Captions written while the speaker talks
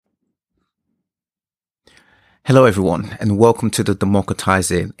Hello, everyone, and welcome to the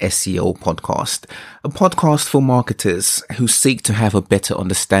Democratizing SEO podcast, a podcast for marketers who seek to have a better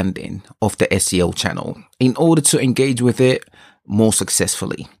understanding of the SEO channel in order to engage with it more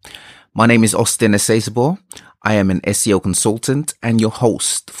successfully. My name is Austin Esezabo. I am an SEO consultant and your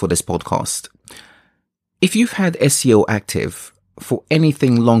host for this podcast. If you've had SEO active for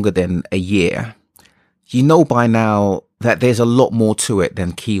anything longer than a year, you know by now that there's a lot more to it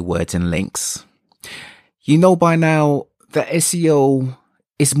than keywords and links. You know by now that SEO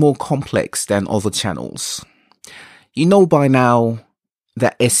is more complex than other channels. You know by now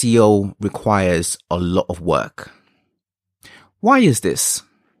that SEO requires a lot of work. Why is this?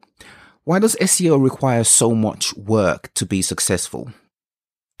 Why does SEO require so much work to be successful?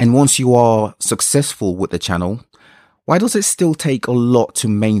 And once you are successful with the channel, why does it still take a lot to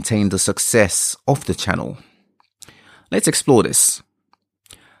maintain the success of the channel? Let's explore this.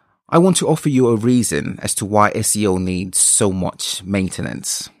 I want to offer you a reason as to why SEO needs so much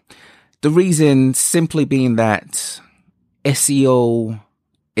maintenance. The reason simply being that SEO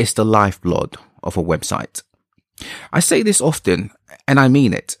is the lifeblood of a website. I say this often, and I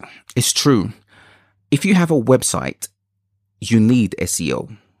mean it. It's true. If you have a website, you need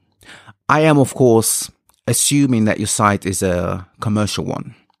SEO. I am, of course, assuming that your site is a commercial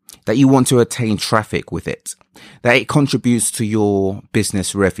one, that you want to attain traffic with it, that it contributes to your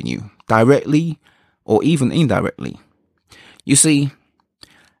business revenue, directly or even indirectly. You see,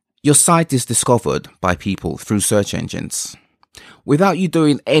 your site is discovered by people through search engines. Without you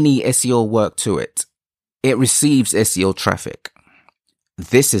doing any SEO work to it, it receives SEO traffic.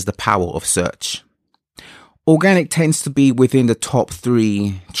 This is the power of search. Organic tends to be within the top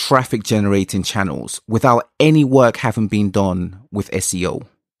 3 traffic generating channels without any work having been done with SEO.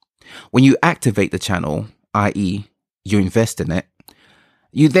 When you activate the channel, i.e., you invest in it,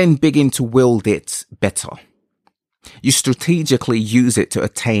 you then begin to wield it better. You strategically use it to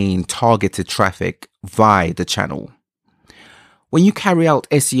attain targeted traffic via the channel. When you carry out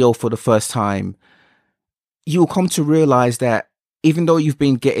SEO for the first time, you'll come to realize that even though you've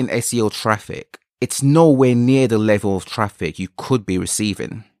been getting SEO traffic, it's nowhere near the level of traffic you could be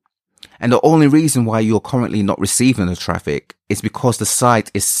receiving. And the only reason why you're currently not receiving the traffic is because the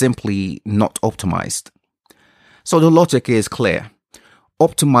site is simply not optimized. So the logic is clear.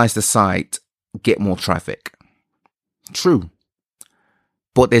 Optimize the site, get more traffic. True.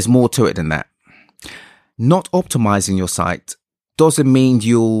 But there's more to it than that. Not optimizing your site doesn't mean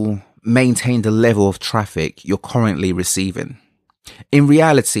you'll maintain the level of traffic you're currently receiving. In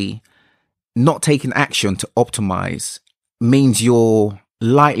reality, not taking action to optimize means you're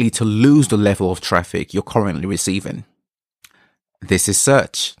likely to lose the level of traffic you're currently receiving. This is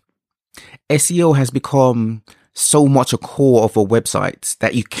search. SEO has become so much a core of a website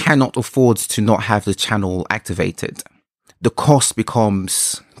that you cannot afford to not have the channel activated. The cost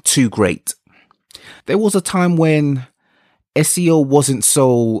becomes too great. There was a time when SEO wasn't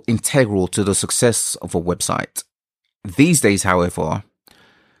so integral to the success of a website. These days, however,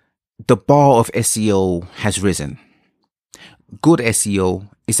 the bar of SEO has risen. Good SEO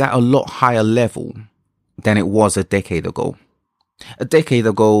is at a lot higher level than it was a decade ago. A decade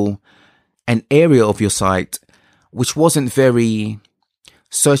ago, an area of your site which wasn't very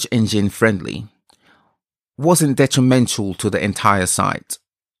search engine friendly wasn't detrimental to the entire site.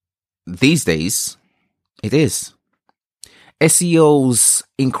 These days, it is. SEOs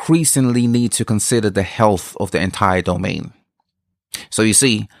increasingly need to consider the health of the entire domain. So you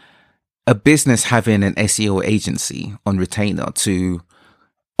see, a business having an SEO agency on retainer to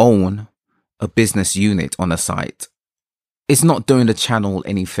own a business unit on a site is not doing the channel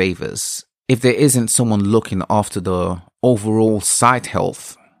any favors if there isn't someone looking after the overall site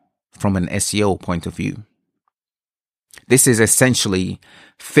health from an SEO point of view. This is essentially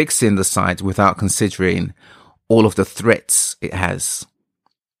fixing the site without considering all of the threats it has.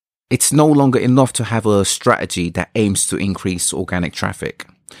 It's no longer enough to have a strategy that aims to increase organic traffic.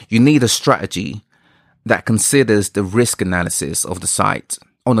 You need a strategy that considers the risk analysis of the site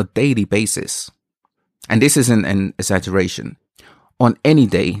on a daily basis. And this isn't an exaggeration. On any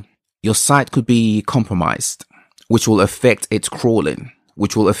day, your site could be compromised, which will affect its crawling,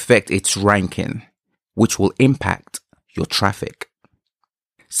 which will affect its ranking, which will impact your traffic.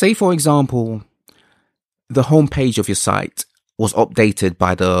 Say, for example, the homepage of your site was updated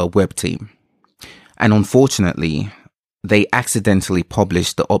by the web team, and unfortunately, they accidentally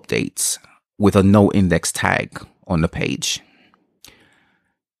published the updates with a no index tag on the page.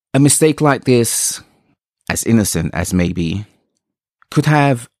 A mistake like this, as innocent as may be, could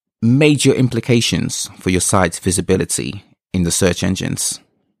have major implications for your site's visibility in the search engines.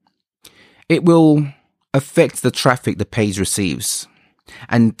 It will affect the traffic the page receives.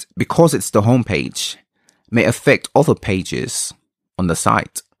 And because it's the homepage, may affect other pages on the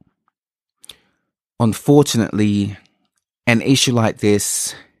site. Unfortunately, an issue like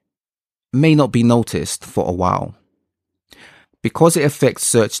this may not be noticed for a while. Because it affects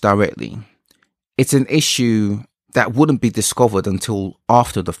search directly, it's an issue that wouldn't be discovered until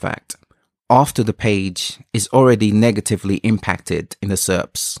after the fact, after the page is already negatively impacted in the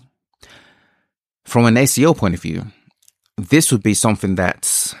SERPs. From an SEO point of view, this would be something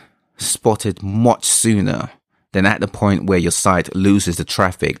that's spotted much sooner than at the point where your site loses the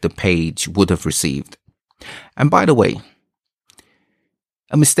traffic the page would have received. And by the way,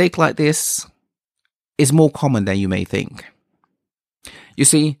 a mistake like this is more common than you may think. You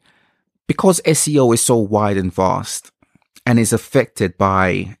see, because SEO is so wide and vast and is affected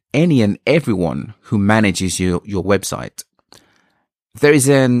by any and everyone who manages your website, there is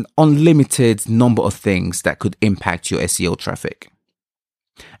an unlimited number of things that could impact your SEO traffic.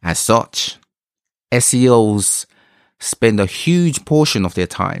 As such, SEOs spend a huge portion of their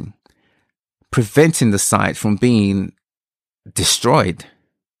time preventing the site from being destroyed.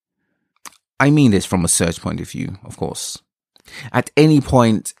 I mean this from a search point of view, of course. At any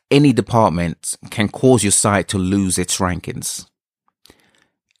point, any department can cause your site to lose its rankings.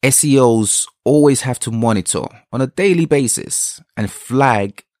 SEOs always have to monitor on a daily basis and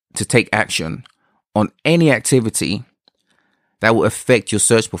flag to take action on any activity that will affect your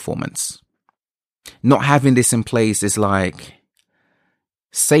search performance. Not having this in place is like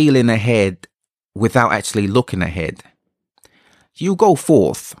sailing ahead without actually looking ahead. You go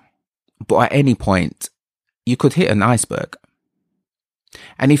forth, but at any point, you could hit an iceberg.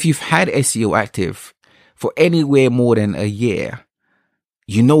 And if you've had SEO active for anywhere more than a year,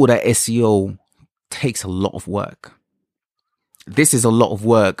 you know that SEO takes a lot of work. This is a lot of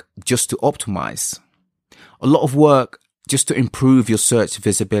work just to optimize, a lot of work just to improve your search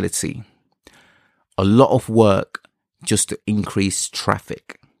visibility, a lot of work just to increase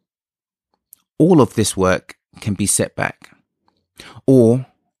traffic. All of this work can be set back, or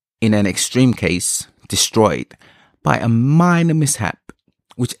in an extreme case, destroyed by a minor mishap,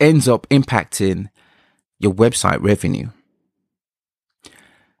 which ends up impacting your website revenue.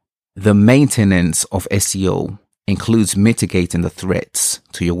 The maintenance of SEO includes mitigating the threats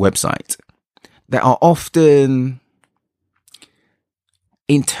to your website that are often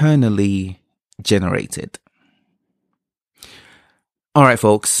internally generated. All right,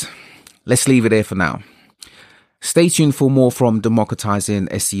 folks, let's leave it there for now. Stay tuned for more from Democratizing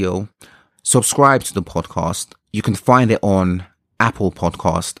SEO. Subscribe to the podcast. You can find it on Apple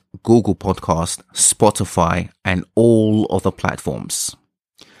Podcast, Google Podcast, Spotify, and all other platforms.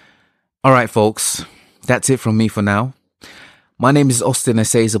 All right, folks, that's it from me for now. My name is Austin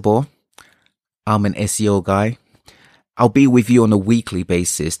Esezabor. I'm an SEO guy. I'll be with you on a weekly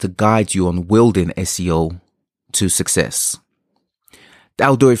basis to guide you on wielding SEO to success.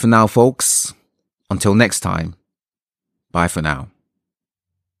 That'll do it for now, folks. Until next time, bye for now.